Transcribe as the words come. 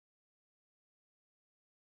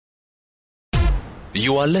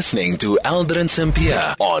You are listening to Aldrin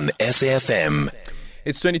Sampear on SAFM.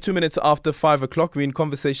 It's 22 minutes after 5 o'clock. We're in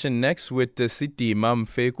conversation next with Sidima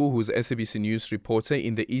Mfeku, who's SABC News Reporter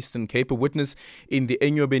in the Eastern Cape. A witness in the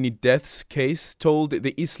Enyobeni deaths case told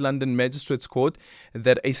the East London Magistrate's Court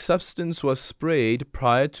that a substance was sprayed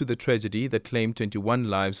prior to the tragedy that claimed 21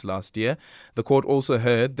 lives last year. The court also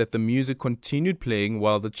heard that the music continued playing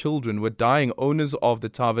while the children were dying. Owners of the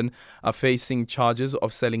tavern are facing charges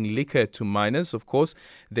of selling liquor to minors. Of course,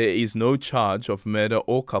 there is no charge of murder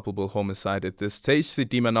or culpable homicide at this stage.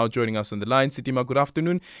 Sidima now joining us on the line. Sidima, good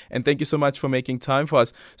afternoon, and thank you so much for making time for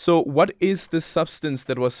us. So what is the substance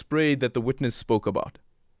that was sprayed that the witness spoke about?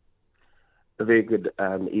 A very good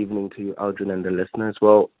evening to you, Aldrin, and the listeners.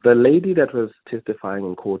 Well, the lady that was testifying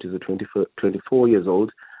in court is a 24 years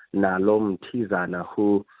old Nalo Mtizana,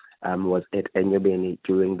 who was at Enyobeni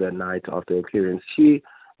during the night of the appearance. She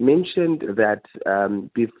mentioned that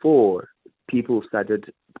before people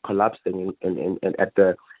started collapsing at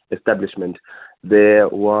the establishment, there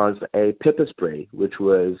was a pepper spray which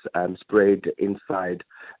was sprayed inside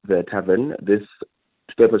the tavern. This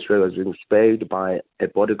pepper spray was being sprayed by a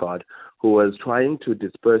bodyguard who was trying to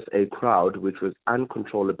disperse a crowd which was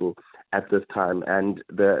uncontrollable at this time, and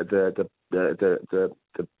the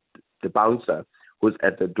bouncer who's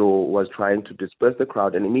at the door was trying to disperse the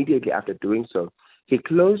crowd, and immediately after doing so, he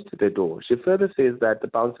closed the door. She further says that the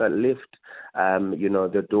bouncer left,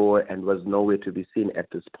 the door and was nowhere to be seen at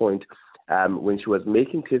this point. When she was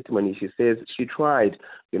making testimony, she says she tried,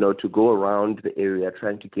 to go around the area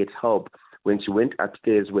trying to get help. When she went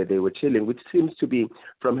upstairs where they were chilling, which seems to be,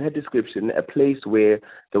 from her description, a place where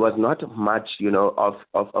there was not much,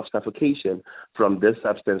 of suffocation from this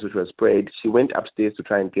substance which was sprayed. She went upstairs to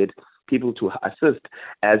try and get people to assist,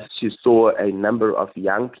 as she saw a number of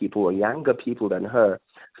young people, or younger people than her,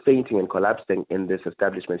 fainting and collapsing in this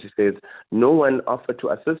establishment. She says no one offered to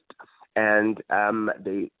assist, and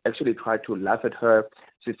they actually tried to laugh at her.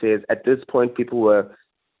 She says at this point people were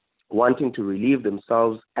wanting to relieve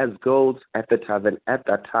themselves as girls at the tavern at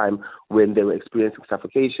that time when they were experiencing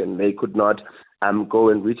suffocation. They could not go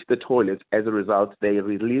and reach the toilet. As a result, they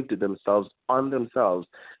relieved themselves on themselves.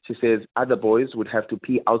 She says other boys would have to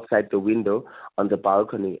pee outside the window on the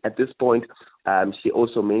balcony. At this point, she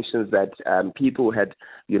also mentions that people had,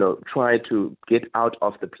 tried to get out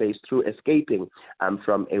of the place through escaping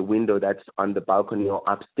from a window that's on the balcony or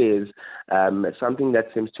upstairs, something that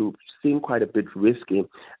seems to seem quite a bit risky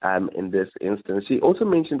in this instance. She also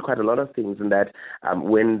mentioned quite a lot of things in that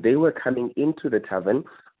when they were coming into the tavern,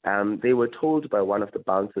 they were told by one of the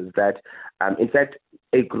bouncers that, in fact,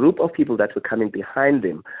 a group of people that were coming behind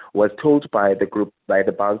them was told by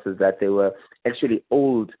the bouncers that they were actually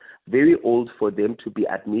old, very old for them to be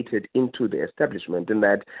admitted into the establishment, and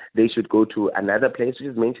that they should go to another place, which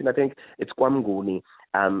is mentioned, I think it's Kwamguni,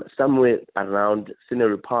 somewhere around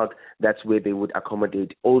Scenery Park. That's where they would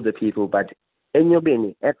accommodate older people. But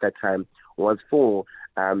Enyobeni at that time was for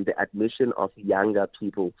the admission of younger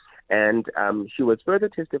people. And she was further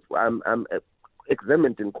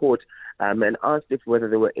examined in court and asked if whether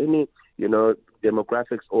there were any,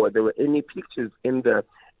 demographics or there were any pictures in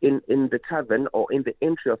the tavern or in the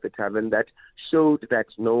entry of the tavern that showed that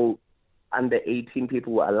no under 18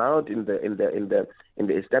 people were allowed in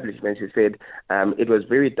the establishment. She said it was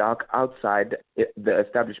very dark outside the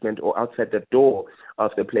establishment or outside the door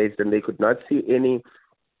of the place, and they could not see any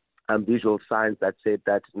visual signs that said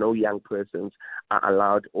that no young persons are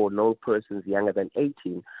allowed, or no persons younger than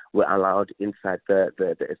 18 were allowed inside the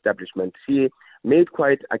establishment. She made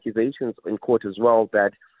quite accusations in court as well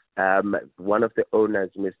that one of the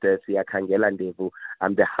owners, Mr. Siyakangela Ndevu,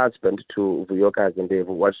 the husband to Vuyokazi Ndevu,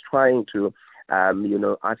 was trying to,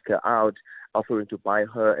 ask her out, offering to buy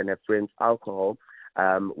her and her friends alcohol,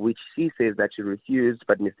 which she says that she refused,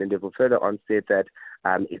 but Mr. Ndevu further on said that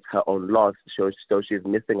it's her own loss, so she's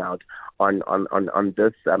missing out on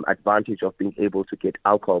this advantage of being able to get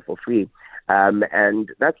alcohol for free, and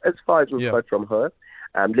that's as far as we've heard from her.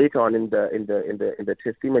 Later on in the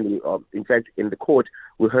testimony, in fact, in the court,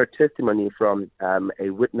 we heard testimony from a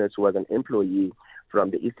witness who was an employee from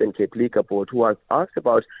the Eastern Cape Liquor Board, who was asked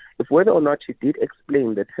about if whether or not she did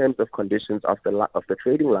explain the terms of conditions of the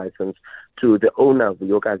trading license to the owner,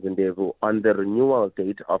 Vuyokazi Ndevu, on the renewal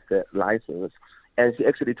date of the license. And she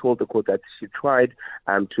actually told the court that she tried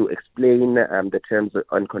to explain the terms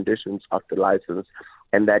and conditions of the license,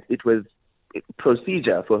 and that it was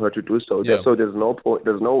procedure for her to do so. Yeah. So there's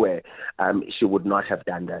no way she would not have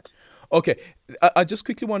done that. Okay, I just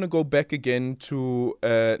quickly want to go back again to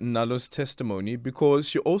Nalo's testimony, because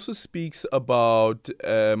she also speaks about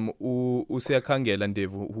Useakangela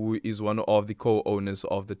Ndevu, who is one of the co-owners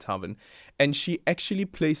of the tavern, and she actually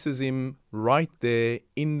places him right there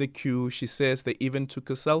in the queue. She says they even took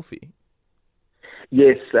a selfie.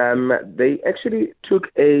 Yes, they actually took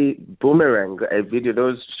a boomerang, a video,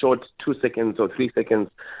 those short 2 seconds or 3 seconds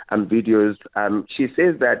videos. She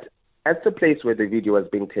says that at the place where the video was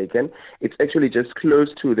being taken, it's actually just close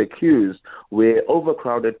to the queues where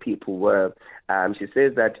overcrowded people were. She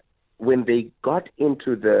says that when they got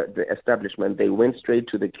into the establishment, they went straight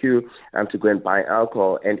to the queue to go and buy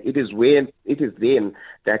alcohol. And it is then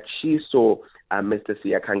that she saw Mr.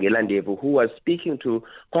 Siakangela Ndevu, who was speaking to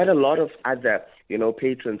quite a lot of other,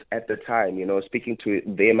 patrons at the time, speaking to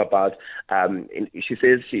them about, she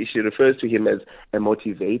says she refers to him as a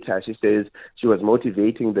motivator. She says she was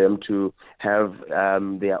motivating them to have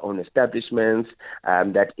their own establishments,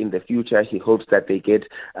 that in the future he hopes that they get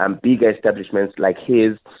bigger establishments like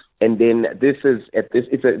his. And then it's at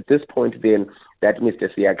this point then that Mr.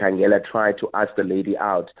 Siakangela tried to ask the lady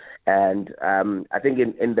out. And I think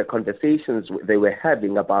in the conversations they were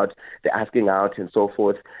having about the asking out and so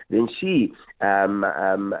forth, then she,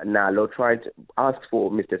 Nalo, tried to ask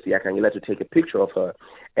for Mr. Siakangela to take a picture of her.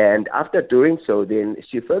 And after doing so, then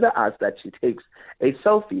she further asked that she takes a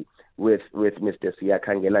selfie with Mr.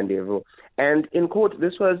 Siakangela Ndevu. And in court,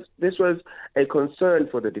 this was a concern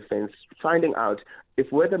for the defense, finding out if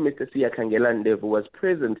whether Mr. Siakangela Ndevu was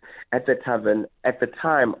present at the tavern at the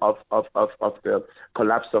time of the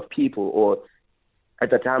collapse of people, or at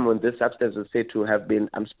the time when this substance was said to have been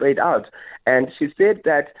sprayed out. And she said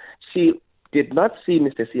that she did not see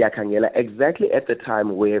Mr. Siakangela exactly at the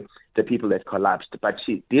time where the people had collapsed, but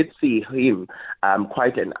she did see him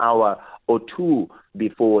quite an hour or two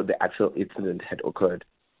before the actual incident had occurred.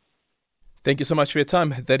 Thank you so much for your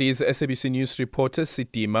time. That is SABC News Reporter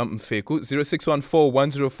Sidima Mfeku.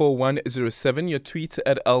 0614-104107. Your tweet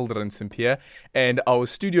at Aldrin St. Pierre. And our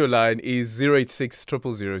studio line is 086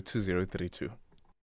 000 2032.